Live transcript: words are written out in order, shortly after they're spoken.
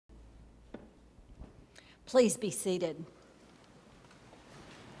Please be seated.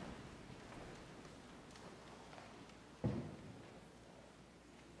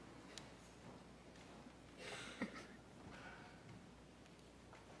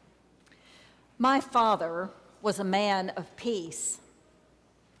 My father was a man of peace.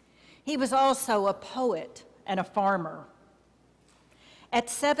 He was also a poet and a farmer. At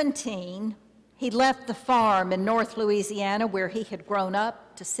 17, he left the farm in North Louisiana where he had grown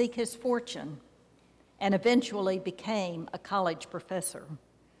up to seek his fortune and eventually became a college professor.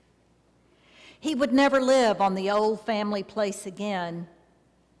 He would never live on the old family place again,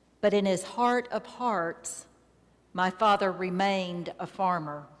 but in his heart of hearts, my father remained a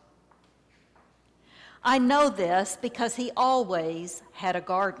farmer. I know this because he always had a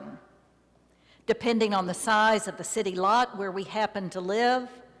garden. Depending on the size of the city lot where we happened to live,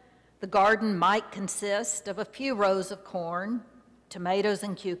 the garden might consist of a few rows of corn, tomatoes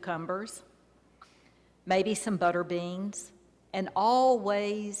and cucumbers, maybe some butter beans, and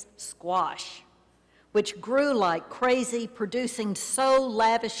always squash, which grew like crazy, producing so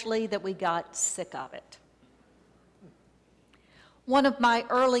lavishly that we got sick of it. One of my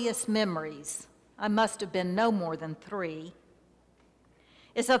earliest memories, I must have been no more than 3,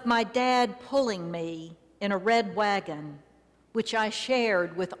 is of my dad pulling me in a red wagon, which I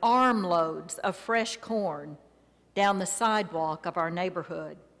shared with armloads of fresh corn down the sidewalk of our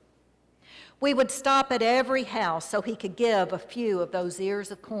neighborhood. We would stop at every house so he could give a few of those ears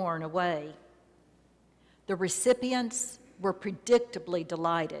of corn away. The recipients were predictably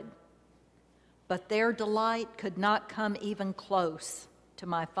delighted, but their delight could not come even close to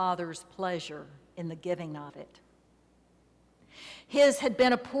my father's pleasure in the giving of it. His had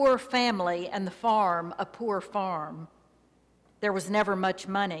been a poor family and the farm a poor farm. There was never much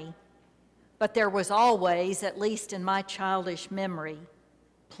money, but there was always, at least in my childish memory,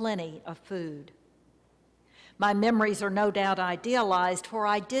 plenty of food. My memories are no doubt idealized, for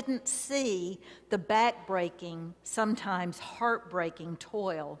I didn't see the back-breaking, sometimes heartbreaking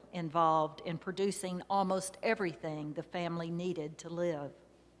toil involved in producing almost everything the family needed to live.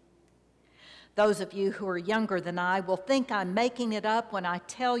 Those of you who are younger than I will think I'm making it up when I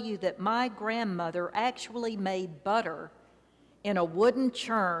tell you that my grandmother actually made butter in a wooden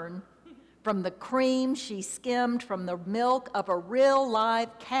churn from the cream she skimmed from the milk of a real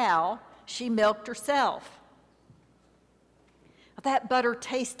live cow she milked herself. That butter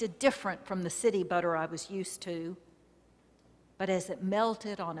tasted different from the city butter I was used to, but as it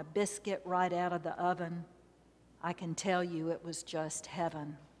melted on a biscuit right out of the oven, I can tell you it was just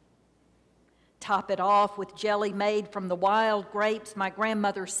heaven. Top it off with jelly made from the wild grapes my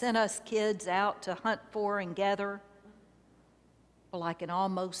grandmother sent us kids out to hunt for and gather. Well, I can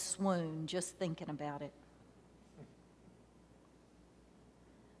almost swoon just thinking about it.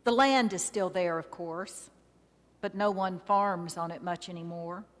 The land is still there, of course, but no one farms on it much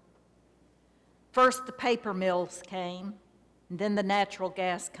anymore. First, the paper mills came, and then the natural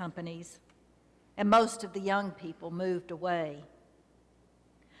gas companies, and most of the young people moved away.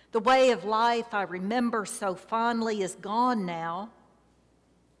 The way of life I remember so fondly is gone now,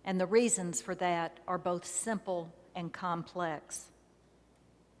 and the reasons for that are both simple and complex.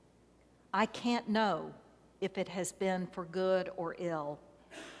 I can't know if it has been for good or ill.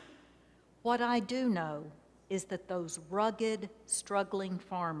 What I do know is that those rugged, struggling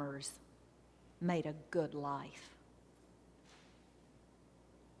farmers made a good life.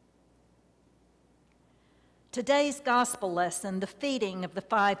 Today's gospel lesson, the feeding of the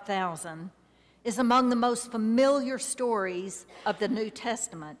 5,000, is among the most familiar stories of the New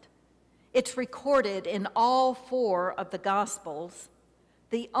Testament. It's recorded in all 4 of the Gospels,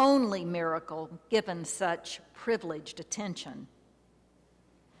 the only miracle given such privileged attention.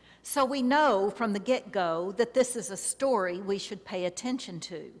 So we know from the get-go that this is a story we should pay attention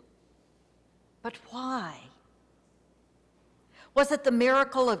to. But why? Was it the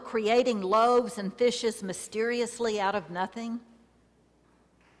miracle of creating loaves and fishes mysteriously out of nothing?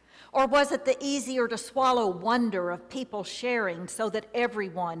 Or was it the easier to swallow wonder of people sharing so that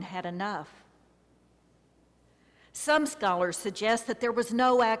everyone had enough? Some scholars suggest that there was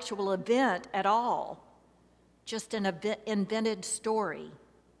no actual event at all, just an invented story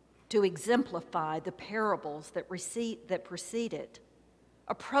to exemplify the parables that precede it,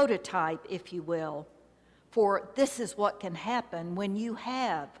 a prototype, if you will, for this is what can happen when you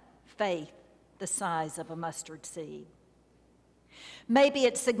have faith the size of a mustard seed. Maybe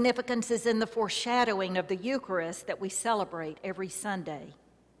its significance is in the foreshadowing of the Eucharist that we celebrate every Sunday.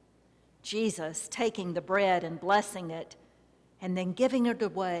 Jesus taking the bread and blessing it, and then giving it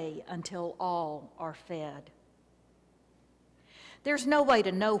away until all are fed. There's no way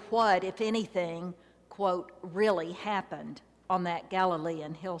to know what, if anything, quote, really happened on that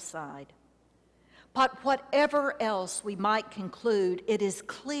Galilean hillside. But whatever else we might conclude, it is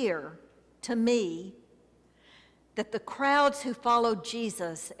clear to me that the crowds who follow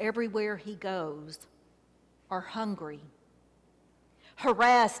Jesus everywhere he goes are hungry.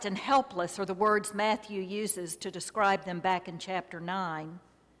 Harassed and helpless are the words Matthew uses to describe them back in chapter 9.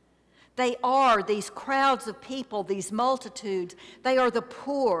 They are these crowds of people, these multitudes. They are the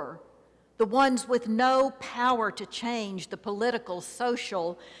poor, the ones with no power to change the political,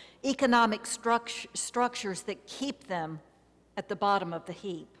 social, economic structures that keep them at the bottom of the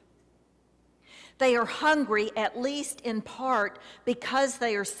heap. They are hungry, at least in part, because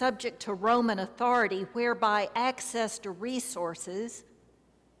they are subject to Roman authority, whereby access to resources,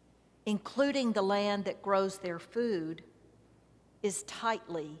 including the land that grows their food, is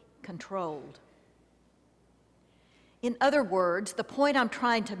tightly controlled. In other words, the point I'm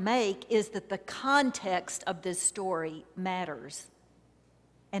trying to make is that the context of this story matters,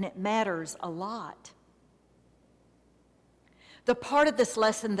 and it matters a lot. The part of this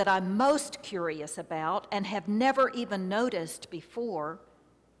lesson that I'm most curious about and have never even noticed before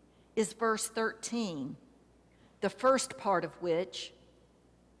is verse 13, the first part of which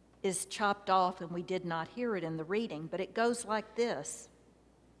is chopped off and we did not hear it in the reading, but it goes like this.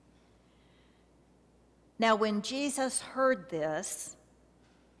 Now, when Jesus heard this,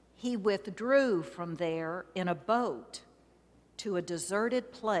 he withdrew from there in a boat to a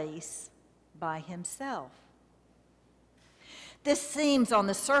deserted place by himself. This seems on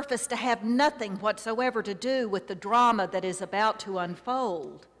the surface to have nothing whatsoever to do with the drama that is about to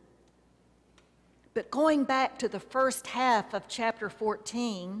unfold. But going back to the first half of chapter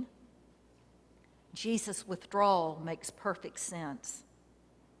 14, Jesus' withdrawal makes perfect sense.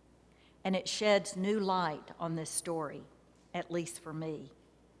 And it sheds new light on this story, at least for me.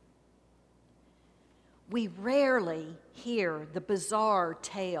 We rarely hear the bizarre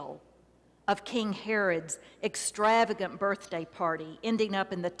tale of King Herod's extravagant birthday party ending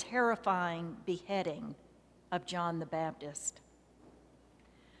up in the terrifying beheading of John the Baptist.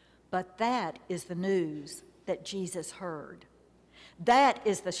 But that is the news that Jesus heard. That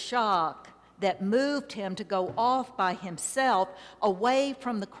is the shock that moved him to go off by himself, away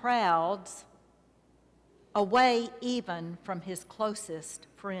from the crowds, away even from his closest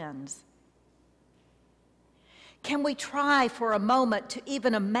friends. Can we try for a moment to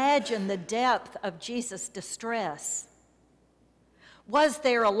even imagine the depth of Jesus' distress? Was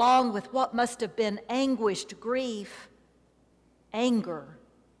there, along with what must have been anguished grief, anger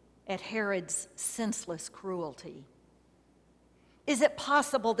at Herod's senseless cruelty? Is it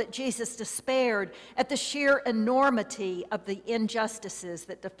possible that Jesus despaired at the sheer enormity of the injustices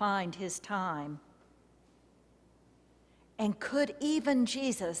that defined his time? And could even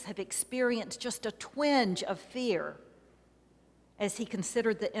Jesus have experienced just a twinge of fear as he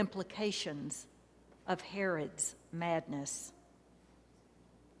considered the implications of Herod's madness?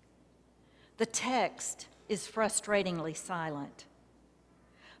 The text is frustratingly silent,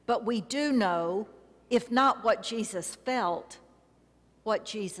 but we do know, if not what Jesus felt, what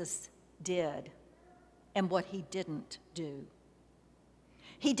Jesus did and what he didn't do.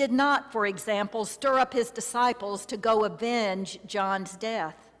 He did not, for example, stir up his disciples to go avenge John's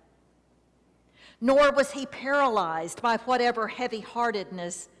death. Nor was he paralyzed by whatever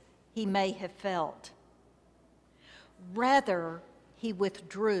heavy-heartedness he may have felt. Rather, he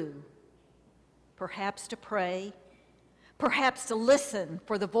withdrew, perhaps to pray, perhaps to listen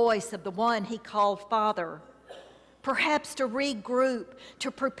for the voice of the one he called Father, perhaps to regroup, to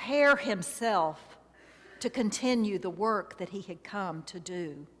prepare himself to continue the work that he had come to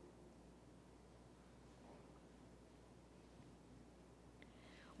do.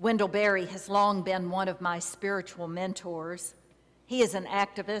 Wendell Berry has long been one of my spiritual mentors. He is an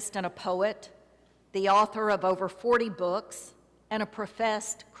activist and a poet, the author of over 40 books, and a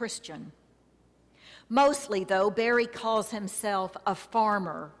professed Christian. Mostly, though, Berry calls himself a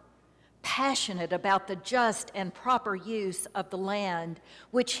farmer, passionate about the just and proper use of the land,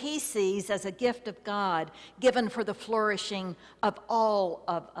 which he sees as a gift of God given for the flourishing of all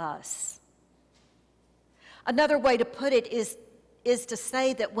of us. Another way to put it is to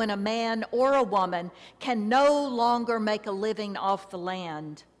say that when a man or a woman can no longer make a living off the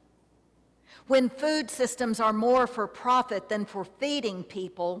land, when food systems are more for profit than for feeding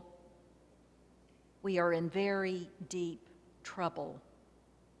people, we are in very deep trouble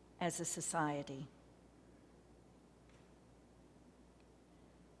as a society.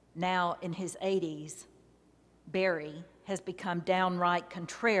 Now in his 80s, Berry has become downright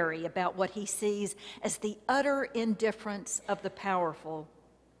contrary about what he sees as the utter indifference of the powerful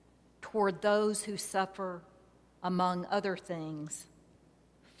toward those who suffer, among other things,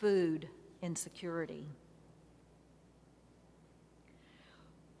 food insecurity.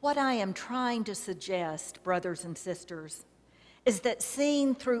 What I am trying to suggest, brothers and sisters, is that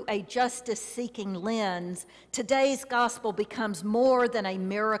seen through a justice-seeking lens, today's gospel becomes more than a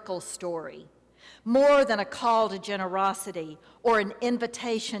miracle story, more than a call to generosity or an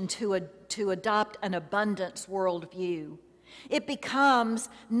invitation to adopt an abundance worldview. It becomes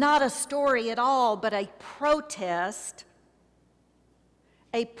not a story at all, but a protest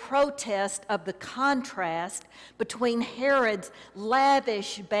of the contrast between Herod's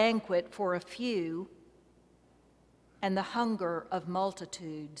lavish banquet for a few and the hunger of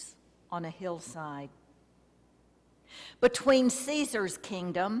multitudes on a hillside, between Caesar's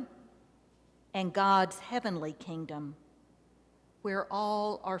kingdom and God's heavenly kingdom, where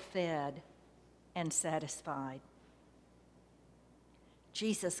all are fed and satisfied.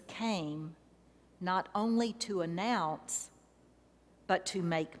 Jesus came not only to announce, but to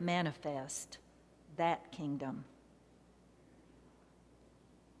make manifest that kingdom.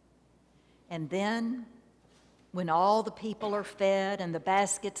 And then, when all the people are fed and the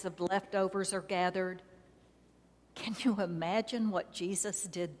baskets of leftovers are gathered, can you imagine what Jesus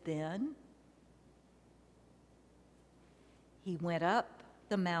did then? He went up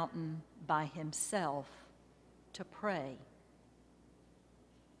the mountain by himself to pray.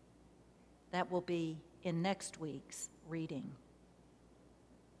 That will be in next week's reading.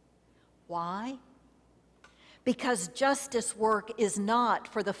 Why? Because justice work is not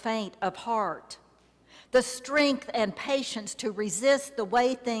for the faint of heart. The strength and patience to resist the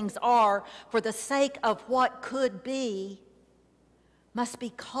way things are for the sake of what could be must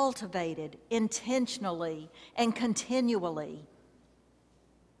be cultivated intentionally and continually.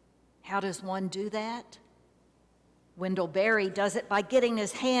 How does one do that? Wendell Berry does it by getting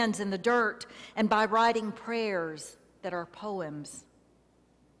his hands in the dirt and by writing prayers that are poems.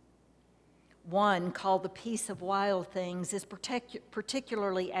 One, called The Peace of Wild Things, is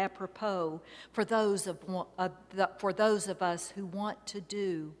particularly apropos for those of us who want to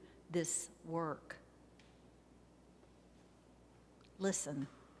do this work. Listen.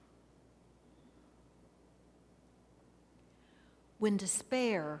 When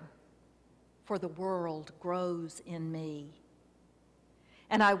despair for the world grows in me,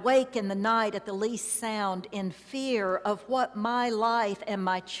 and I wake in the night at the least sound in fear of what my life and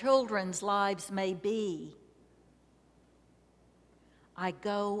my children's lives may be, I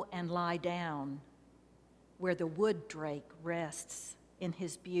go and lie down where the wood drake rests in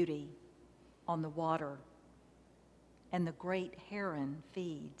his beauty on the water, and the great heron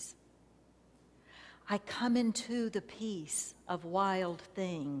feeds. I come into the peace of wild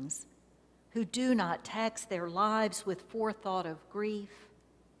things who do not tax their lives with forethought of grief.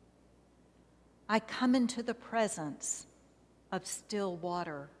 I come into the presence of still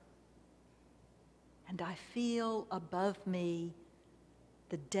water, and I feel above me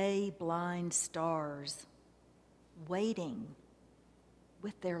the day-blind stars waiting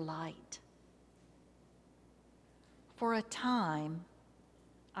with their light. For a time,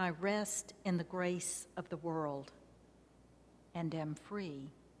 I rest in the grace of the world and am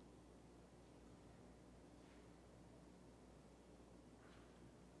free.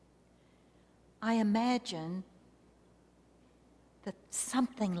 I imagine that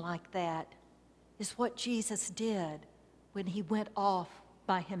something like that is what Jesus did when he went off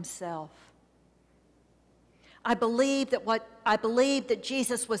by himself. I believe that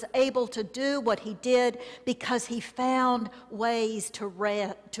Jesus was able to do what he did because he found ways to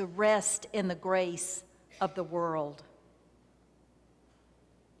rest in the grace of the world.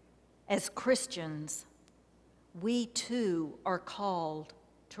 As Christians, we too are called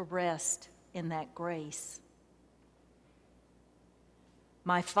to rest in that grace.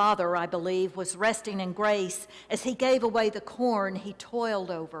 My father, I believe, was resting in grace as he gave away the corn he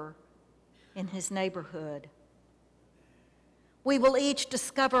toiled over in his neighborhood. We will each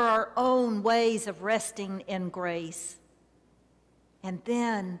discover our own ways of resting in grace and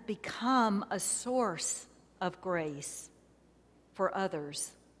then become a source of grace for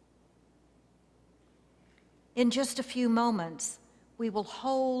others. In just a few moments, we will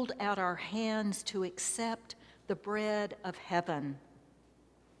hold out our hands to accept the bread of heaven.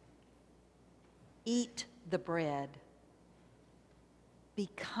 Eat the bread.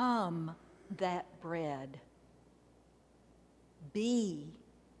 Become that bread. Be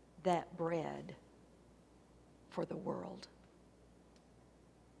that bread for the world.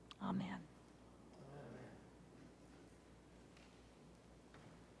 Amen.